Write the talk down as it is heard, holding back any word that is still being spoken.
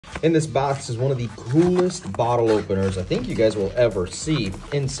In this box is one of the coolest bottle openers I think you guys will ever see.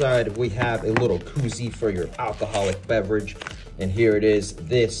 Inside, we have a little koozie for your alcoholic beverage. And here it is.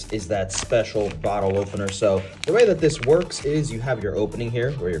 This is that special bottle opener. So the way that this works is you have your opening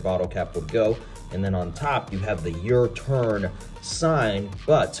here where your bottle cap would go. And then on top, you have the Your Turn sign.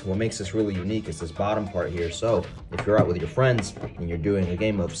 But what makes this really unique is this bottom part here. So if you're out with your friends and you're doing a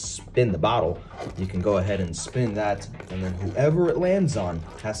game of spin the bottle, you can go ahead and spin that. And then whoever it lands on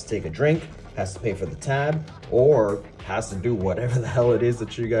has to take a drink, has to pay for the tab, or has to do whatever the hell it is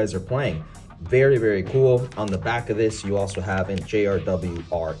that you guys are playing. Very, very cool. On the back of this, you also have an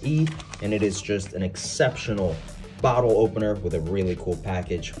JRWRE, and it is just an exceptional bottle opener with a really cool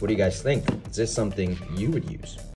package. What do you guys think? Is this something you would use?